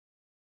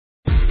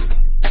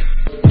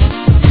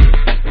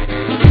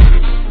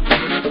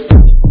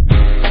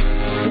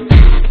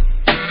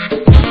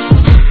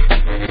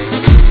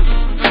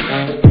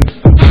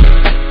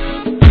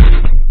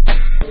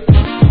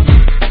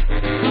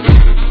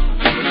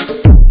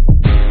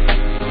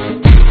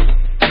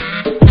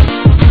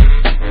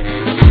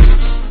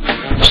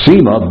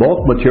CEMA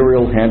Bulk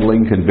Material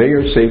Handling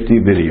Conveyor Safety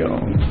Video.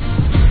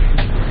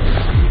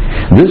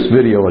 This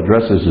video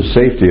addresses the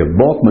safety of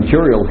bulk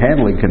material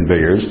handling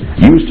conveyors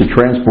used to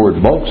transport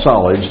bulk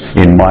solids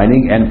in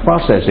mining and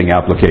processing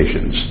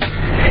applications.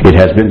 It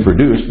has been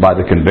produced by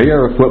the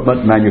Conveyor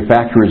Equipment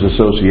Manufacturers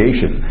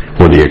Association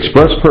for the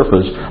express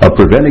purpose of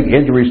preventing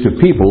injuries to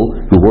people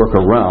who work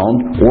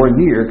around or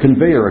near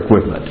conveyor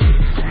equipment.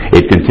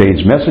 It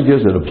contains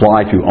messages that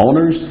apply to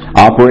owners,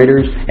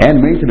 operators, and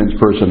maintenance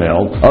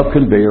personnel of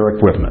conveyor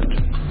equipment.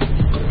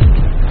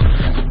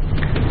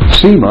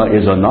 CEMA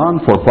is a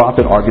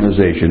non-for-profit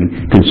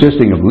organization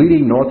consisting of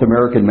leading North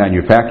American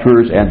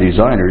manufacturers and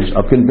designers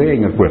of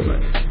conveying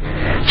equipment.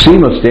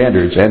 CEMA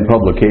standards and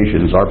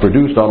publications are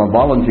produced on a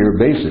volunteer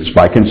basis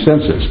by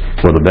consensus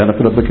for the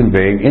benefit of the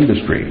conveying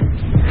industry.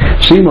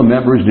 CEMA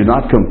members do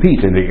not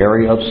compete in the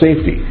area of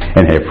safety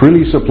and have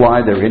freely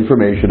supplied their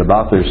information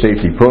about their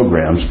safety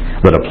programs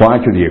that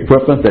apply to the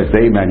equipment that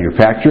they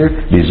manufacture,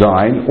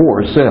 design,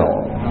 or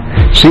sell.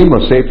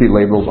 CEMA safety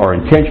labels are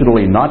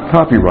intentionally not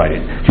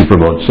copyrighted to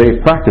promote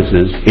safe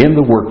practices in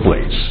the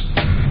workplace.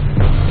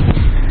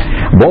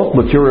 Bulk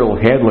material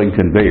handling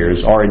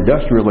conveyors are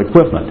industrial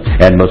equipment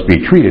and must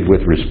be treated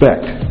with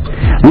respect.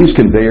 These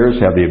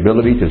conveyors have the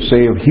ability to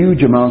save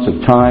huge amounts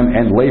of time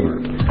and labor.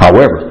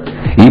 However,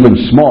 even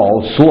small,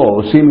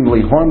 slow,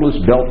 seemingly harmless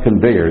belt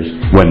conveyors,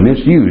 when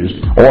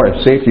misused or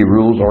if safety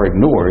rules are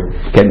ignored,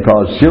 can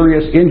cause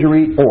serious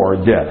injury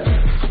or death.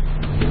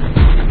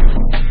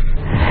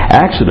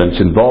 Accidents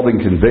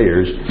involving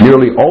conveyors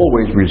nearly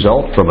always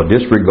result from a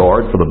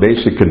disregard for the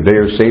basic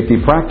conveyor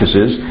safety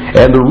practices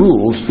and the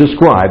rules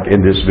described in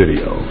this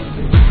video.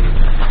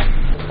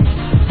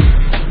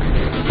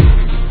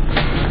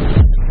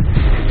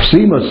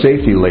 CEMA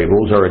safety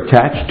labels are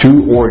attached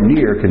to or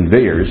near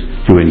conveyors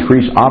to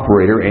increase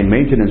operator and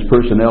maintenance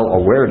personnel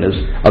awareness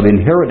of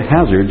inherent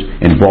hazards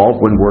involved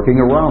when working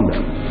around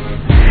them.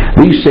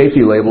 These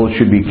safety labels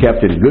should be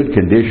kept in good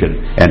condition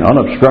and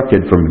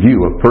unobstructed from view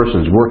of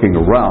persons working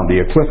around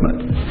the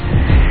equipment.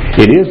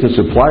 It is the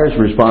supplier's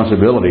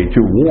responsibility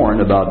to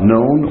warn about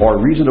known or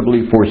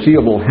reasonably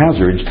foreseeable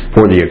hazards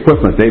for the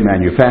equipment they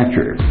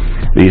manufacture.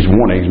 These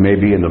warnings may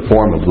be in the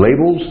form of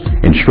labels,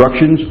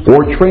 instructions,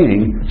 or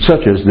training,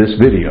 such as this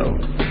video.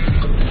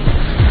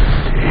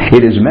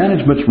 It is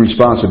management's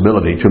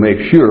responsibility to make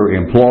sure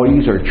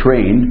employees are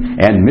trained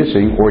and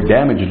missing or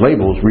damaged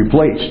labels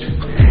replaced.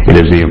 It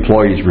is the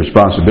employee's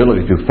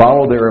responsibility to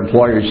follow their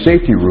employer's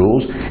safety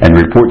rules and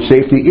report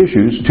safety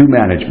issues to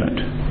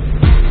management.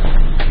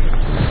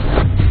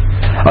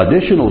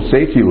 Additional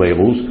safety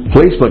labels,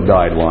 placement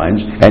guidelines,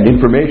 and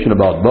information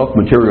about bulk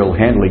material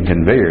handling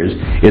conveyors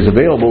is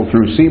available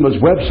through CEMA's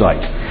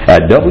website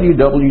at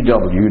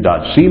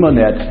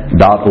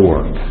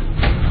www.cemanet.org.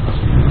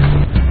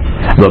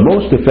 The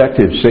most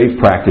effective safe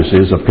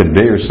practices of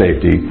conveyor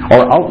safety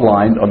are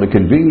outlined on the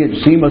convenient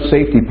CEMA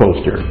safety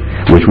poster,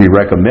 which we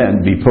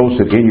recommend be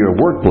posted in your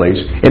workplace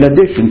in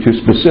addition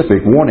to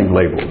specific warning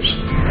labels.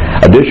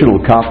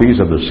 Additional copies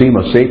of the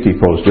CEMA safety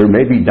poster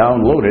may be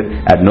downloaded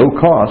at no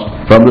cost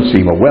from the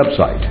CEMA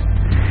website.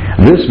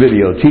 This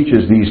video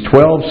teaches these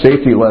 12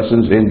 safety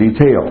lessons in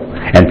detail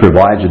and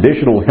provides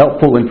additional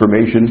helpful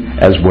information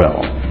as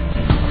well.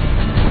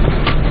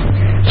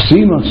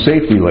 CEMA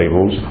safety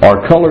labels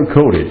are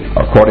color-coded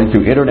according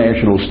to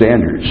international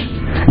standards.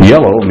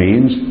 Yellow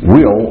means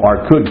will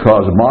or could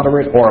cause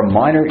moderate or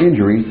minor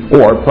injury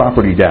or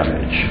property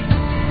damage.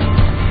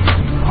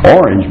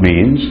 Orange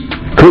means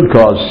could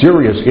cause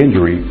serious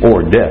injury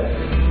or death.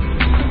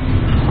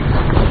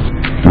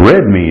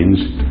 Red means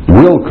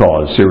will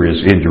cause serious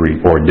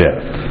injury or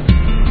death.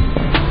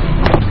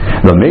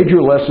 The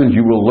major lessons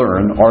you will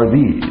learn are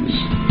these.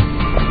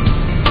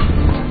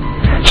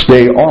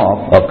 Stay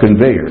off of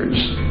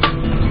conveyors.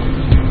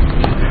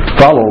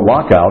 Follow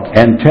lockout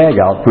and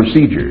tagout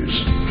procedures.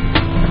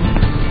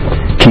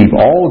 Keep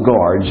all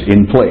guards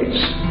in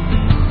place.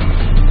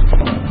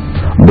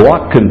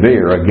 Block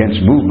conveyor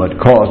against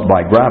movement caused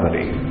by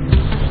gravity.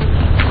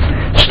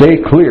 Stay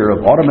clear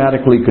of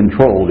automatically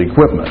controlled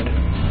equipment.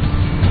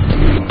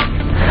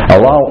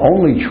 Allow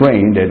only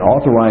trained and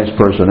authorized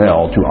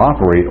personnel to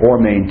operate or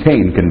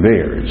maintain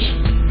conveyors.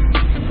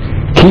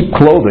 Keep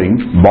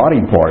clothing,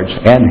 body parts,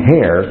 and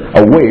hair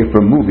away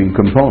from moving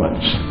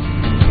components.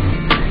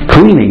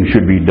 Cleaning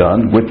should be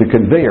done with the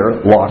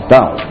conveyor locked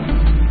out.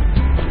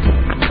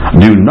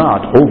 Do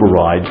not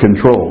override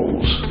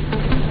controls.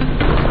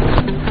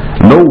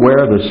 Know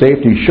where the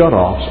safety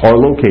shutoffs are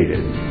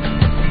located.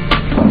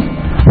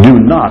 Do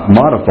not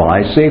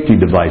modify safety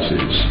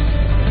devices.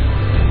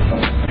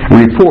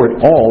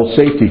 Report all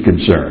safety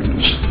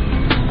concerns.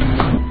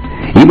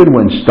 Even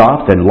when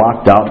stopped and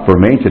locked out for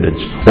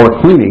maintenance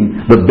or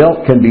cleaning, the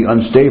belt can be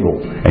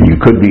unstable and you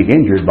could be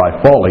injured by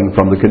falling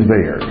from the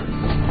conveyor.